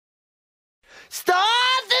Start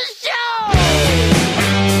the show!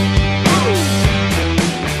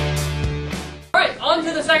 Alright, on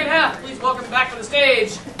to the second half. Please welcome back to the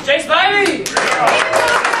stage, Jay Spivey!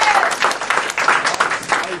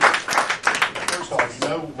 First off, you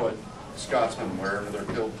know what Scotsmen wear under their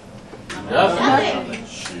kilt? Nothing.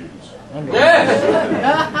 Shoes.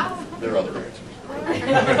 Yeah. There are other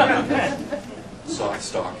answers.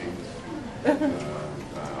 Stockings.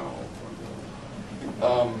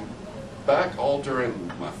 Back all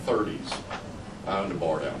during my 30s, I owned a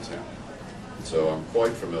bar downtown. So I'm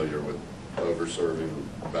quite familiar with over-serving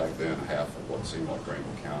back then half of what seemed like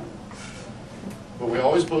Granville County. But we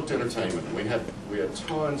always booked entertainment. We had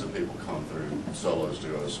tons of people come through, solos,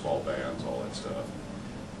 duos, small bands, all that stuff.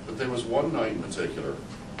 But there was one night in particular,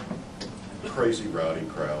 a crazy rowdy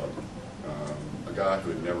crowd, a guy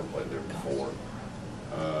who had never played there before.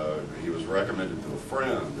 He was recommended to a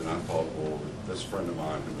friend, and I thought, well, this friend of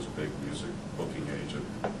mine who was a big music booking agent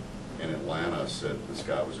in Atlanta said this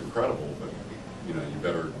guy was incredible, but you know, you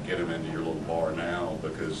better get him into your little bar now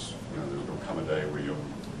because you know there's going to come a day where you'll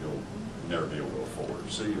never be able to afford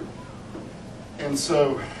to see you. And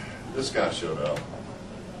so this guy showed up,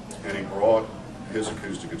 and he brought his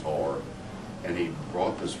acoustic guitar, and he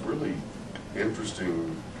brought this really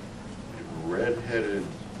interesting red-headed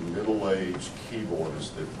middle-aged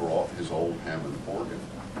keyboardist that brought his old Hammond organ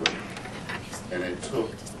with him. And it took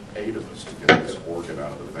 8 of us to get this organ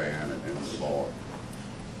out of the van and into the bar.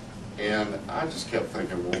 And I just kept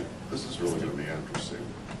thinking, well, this is really going to be interesting.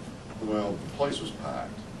 Well, the place was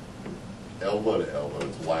packed. Elbow to elbow,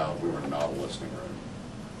 it's loud, we were not a listening room.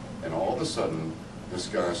 And all of a sudden, this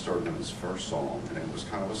guy started in his first song, and it was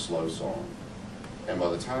kind of a slow song. And by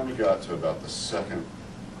the time he got to about the second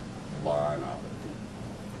line of it,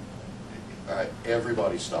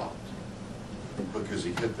 everybody stopped because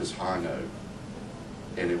he hit this high note,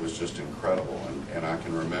 and it was just incredible. And I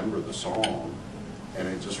can remember the song, and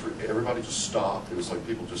it just everybody just stopped. It was like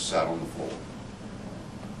people just sat on the floor.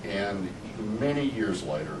 And many years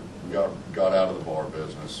later, we got out of the bar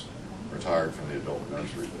business, retired from the adult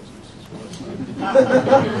nursery business, is what it's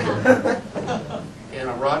like. And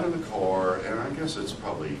I ride in the car, and I guess it's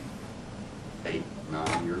probably 8,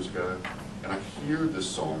 9 years ago, and I hear this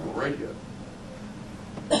song on the radio.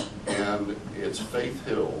 And it's Faith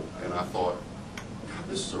Hill, and I thought, God,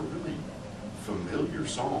 this is a really familiar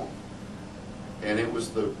song. And it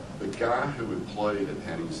was the guy who had played at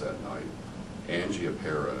Henny's that night, Angie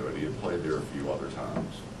Aparo, and he had played there a few other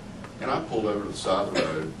times. And I pulled over to the side of the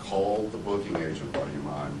road, called the booking agent buddy of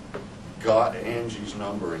mine, got Angie's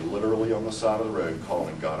number, and literally on the side of the road called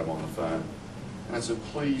and got him on the phone. And I said,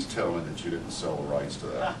 please tell me that you didn't sell the rights to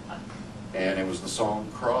that. And it was the song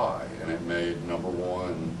Cry, and it made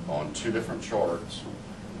 #1 on 2 different charts.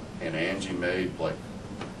 And Angie made like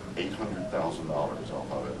 $800,000 off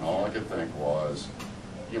of it. And all I could think was,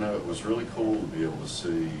 you know, it was really cool to be able to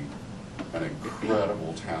see an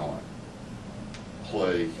incredible talent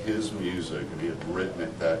play his music, and he had written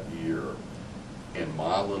it that year in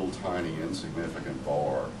my little tiny insignificant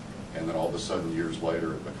bar, and then all of a sudden years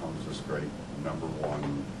later it becomes this great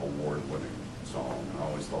 #1 award-winning song. And I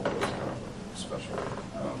always thought that was kind of special.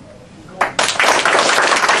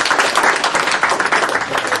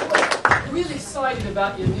 I'm really excited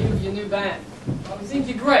about your new band. I think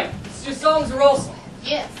you're great. Your songs are awesome.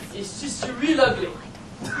 Yes. It's just you're real ugly.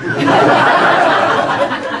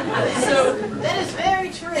 So that is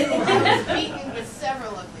very true. I was beaten with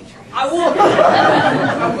several ugly trees. I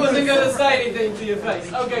wasn't going to say anything to your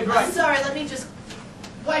face. Okay, great. I'm sorry, let me just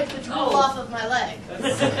wipe the drool off of my leg.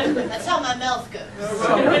 That's how my mouth goes.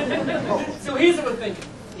 So here's what we're thinking.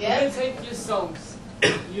 Yeah? We're going to take your songs,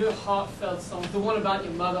 your heartfelt songs, the one about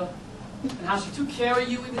your mother, and how she took care of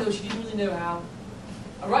you even though she didn't really know how.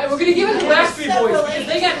 Alright, we're going to give it to the Backstreet Boys because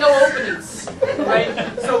they got no openings. Alright?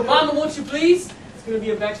 So, Mama, Won't You Please? It's going to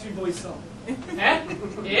be a Backstreet Boys song. Eh?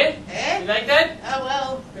 Yeah? Eh? You like that? Oh,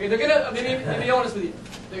 well. Okay, they're going to, let me be honest with you.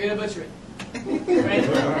 They're going to butcher it. Right? It's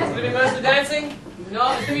going to be mostly dancing.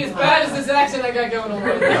 No, it's going to be as bad as this accent I got going on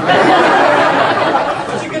right now.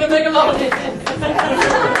 But you're going to make a lot of it.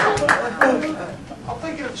 I'm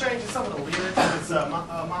thinking of changing some of the lyrics to this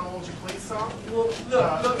Mama Won't You Please song. Well, look.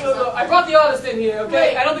 I brought the artist in here,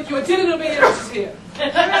 okay? I don't think you intended to be here, she's here.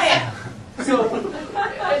 So,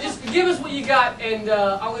 just give us what you got, and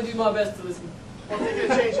I'm going to do my best to listen. I'm thinking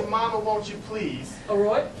of changing Mama Won't You Please All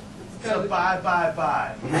right? to Bye Bye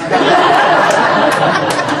Bye.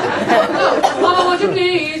 Mama, won't you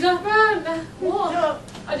please?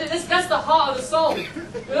 That's the heart of the song.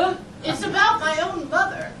 Yeah? It's about my own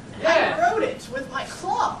mother. Yeah. I wrote it with my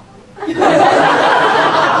claw.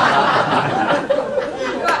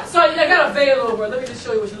 So I got a veil over her. Let me just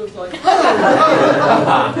show you what she looks like. Put it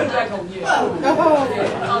back home,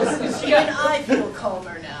 yeah. She Even got, I feel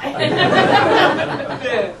calmer now.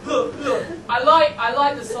 yeah. Look. I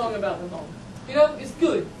like the song about the mom. You know, it's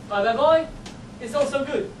good. By that boy, it's also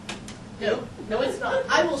good. No, it's not.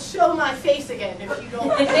 I will show my face again if you don't.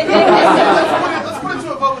 Let's put it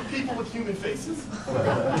to a vote with people with human faces.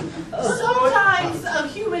 Sometimes a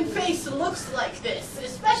human face looks like this,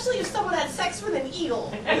 especially if someone had sex with an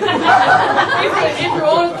eagle. If you're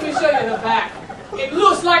honest, let me show you the back. It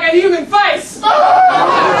looks like a human face!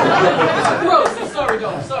 Gross. Sorry,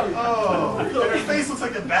 dog. Sorry. Oh, her face looks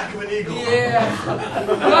like the back of an eagle. Yeah.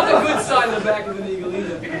 Not the good side of the back of an eagle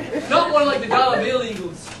either. Not one like the dollar bill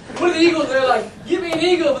eagles. One of the eagles, they're like, give me an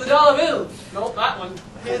eagle for the dollar bill. Nope, that one.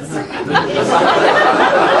 My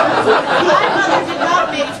mother did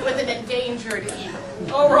not mate with an endangered eagle.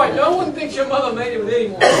 All right, no one thinks your mother made it with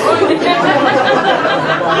anyone. Right?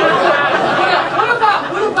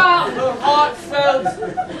 what about her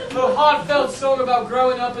heartfelt song about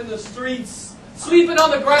growing up in the streets, sleeping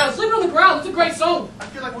on the ground? Sleeping on the ground, that's a great song. I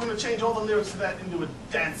feel like we're going to change all the lyrics to that into a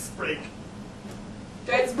dance break.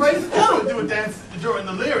 Dance break? No, do a dance during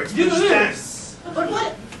the lyrics. Do the Just lyrics. dance.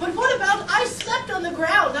 But what about I slept on the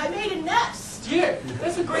ground, I made a nest? Yeah,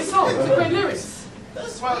 that's a great song. That's a great lyrics.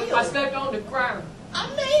 That's Well, real. I slept on the ground. I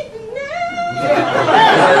made a nest.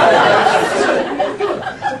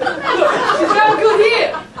 She's got good here.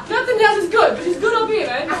 Nothing else is good, but she's good up here,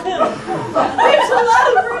 man. There's a lot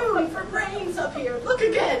of room for brains up here. Look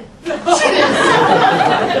again.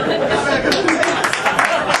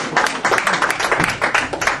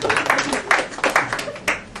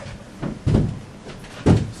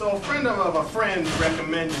 So a friend of a friend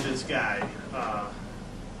recommended this guy. I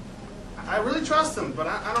really trust him, but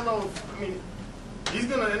I don't know if, he's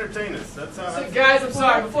going to entertain us. That's how. So, guys, I'm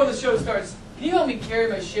sorry. Before the show starts, can you help me carry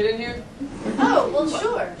my shit in here? Oh, well,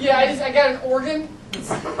 sure. Yeah, I got an organ. It's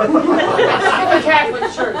a Catholic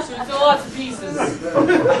church, so it's lots of pieces. You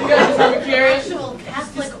guys just help me carry it? Actual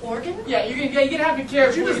Catholic organ? Yeah, you're gonna have to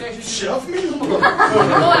carry it. Did you before just can actually shove me?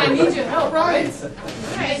 Come on, I need your help, right?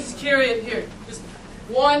 Alright. Just carry it here. Just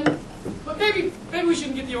one. But maybe we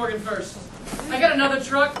shouldn't get the organ first. I got another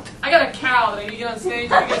truck. I got a cow that I need to get on stage. You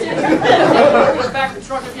guys can back the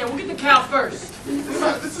truck up. Yeah, we'll get the cow first.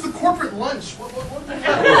 This is a corporate lunch. What the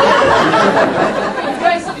hell? You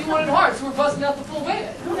guys said you wanted hard, so we're busting out the full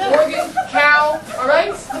band. Organ, cow, all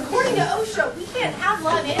right? According to OSHA, we can't have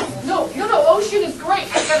live animals. No, ocean is great.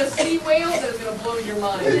 I've got a sea whale that is going to blow your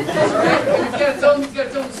mind. All right? It's got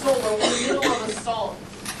its own solo. We're in the middle of a song.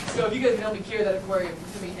 So if you guys can help me carry that aquarium,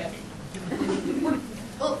 it's going to be heavy.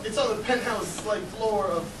 Well, it's on the penthouse floor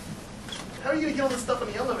of. How are you gonna get all this stuff in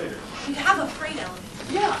the elevator? We have a freight elevator.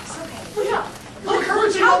 Yeah. It's okay. Yeah. I'm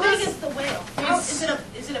encouraging How all big this. is the whale? Is it a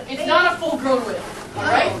It's baby? not a full-grown whale. All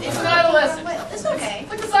right? It's an adolescent. Whale. It's okay. It's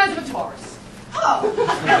like the size of a Taurus. Oh.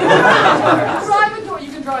 Drive the door.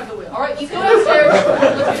 You can drive the wheel. All right. Let's go downstairs. Let's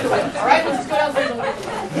get the wheel. All right. Let's just go downstairs and look at the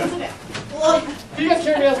wheel. It's okay. Well, Can you guys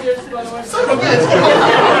carry me downstairs, by the way? Son of a bitch!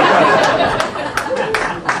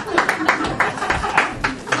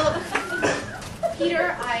 look,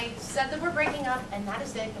 Peter, I said that we're breaking up, and that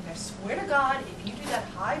is it. And I swear to God, if you do that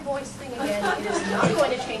high voice thing again, it is not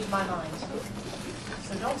going to change my mind.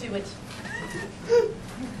 So don't do it.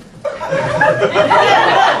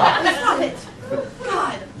 Stop it.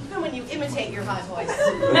 God, even when you imitate your high voice.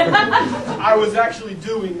 I was actually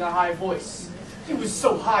doing the high voice. It was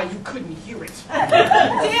so high you couldn't hear it.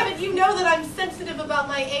 Damn it, you know that I'm sensitive about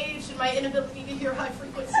my age and my inability to hear high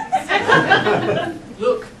frequencies.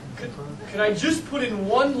 Look, could I just put in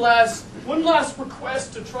one last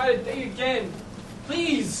request to try to date again?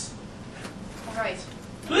 Please. All right.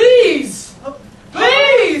 Please! Oh.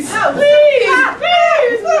 Please! No. Please! Ah.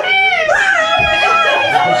 Please!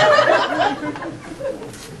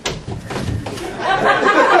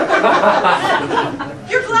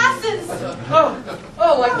 Your glasses!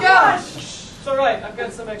 Oh my gosh! It's alright, I've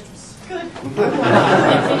got some extras. Good.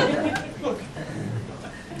 Look.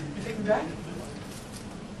 You take me back?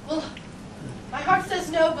 Well, my heart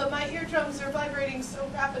says no, but my eardrums are vibrating so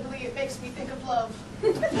rapidly it makes me think of love. I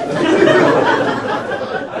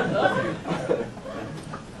love you.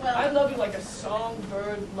 Well, I love you like a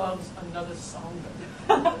songbird loves another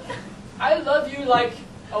songbird. I love you like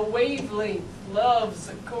a wavelength loves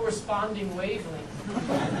a corresponding wavelength.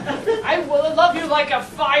 I will love you like a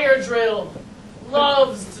fire drill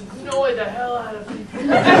loves to annoy the hell out of people.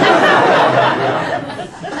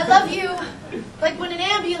 I love you like when an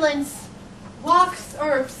ambulance walks,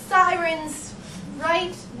 or sirens,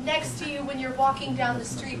 right next to you when you're walking down the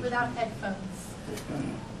street without headphones.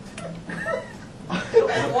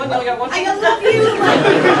 One, you only got one. I love you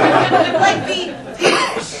like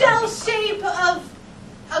the shell shape of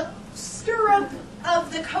a stirrup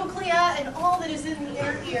of the cochlea and all that is in the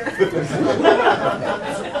inner ear.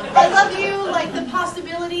 I love you like the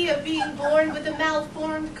possibility of being born with a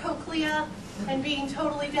malformed cochlea and being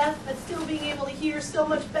totally deaf, but still being able to hear so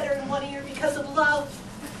much better in one ear because of love.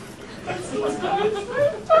 I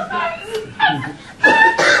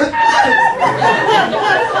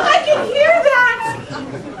can hear that!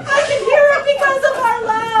 I can hear it because of our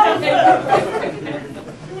love!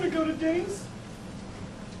 You want to go to Dave's?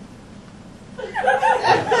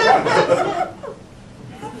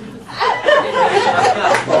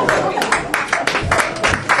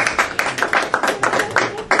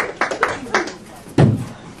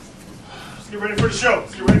 Let's get ready for the show.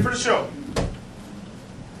 Let's get ready for the show.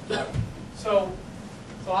 So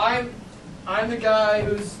I'm the guy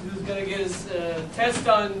who's gonna get his test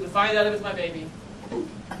done to find out if it's my baby.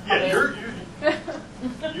 Yeah,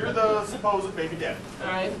 you're the supposed baby daddy. All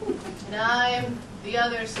right. And I'm the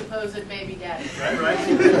other supposed baby daddy. Right.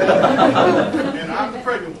 And I'm the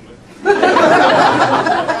pregnant woman.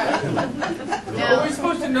 Are we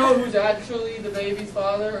supposed to know who's actually the baby's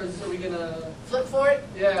father, or are we gonna Flip for it?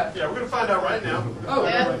 Yeah. Yeah, we're gonna find out right now. Oh,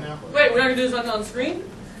 yeah. Right now. Wait, we're not gonna do this on screen?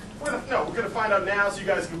 We're gonna find out now so you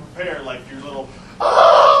guys can prepare like your little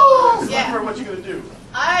oh Yeah. for what you're gonna do.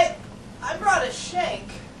 I brought a shank.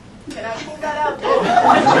 Can I pull that out now?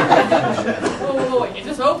 Whoa, is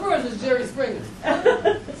this Oprah or is this Jerry Springer?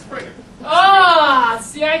 Springer. Ah,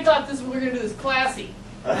 see, I thought we were gonna do this classy.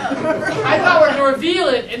 I thought we were gonna reveal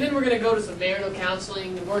it, and then we're gonna go to some marital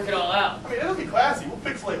counseling and work it all out. I mean, it'll be classy. We'll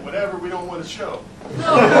pixelate whatever we don't want to show.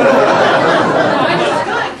 No. It's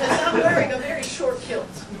good, because I'm wearing a very short kilt.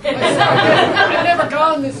 I've never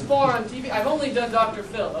gone this far on TV. I've only done Dr.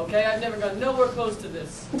 Phil, okay? I've never gone nowhere close to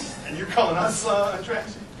this. And you're calling us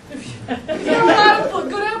attraction? There are a lot of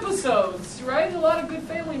good episodes, right? A lot of good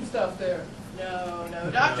family stuff there. No,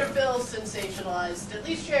 Dr. Phil's sensationalized. At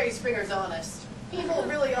least Jerry Springer's honest. People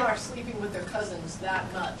really are sleeping with their cousins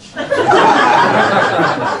that much. Let's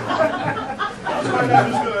find out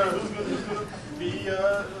who's gonna be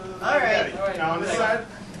All right. daddy. Now on this side,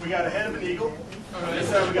 we got a head of an eagle. On this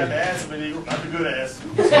side, we got the ass of an eagle. Not the good ass.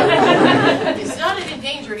 It's not an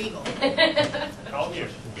endangered eagle. All here.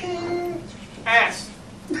 Ass.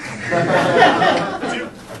 That's you.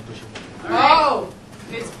 Oh,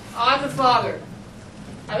 I'm the father.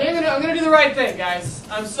 I think I'm gonna do the right thing, guys.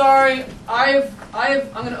 I'm sorry. I'm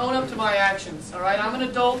gonna own up to my actions. All right. I'm an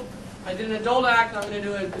adult. I did an adult act. And I'm gonna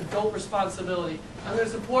do an adult responsibility. I'm gonna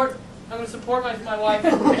support my wife.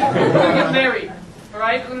 We're gonna get married. All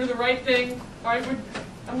right. I'm gonna do the right thing. All right.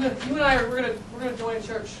 You and I we're gonna join a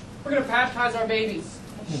church. We're gonna baptize our babies.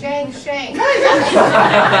 Shank.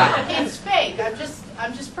 It's fake.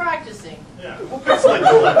 I'm just practicing. Yeah. We'll pixelate the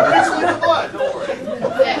blood. Pixelate the blood. Don't worry.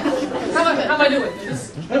 Yeah. How am I doing?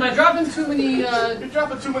 Am I dropping too many? You're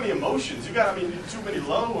dropping too many emotions. Too many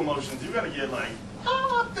low emotions. You gotta get like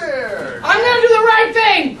up there. I'm gonna do the right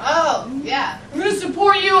thing. Oh, yeah. I'm gonna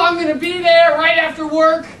support you. I'm gonna be there right after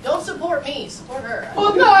work. Don't support me. Support her.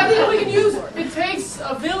 Well, no, I think we can use. It takes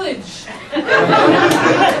a village. You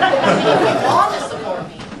want to support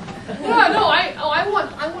me. Yeah, no, I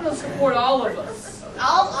want to support all of us.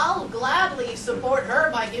 I'll gladly support her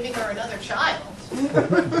by giving her another child. Get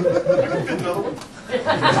another one.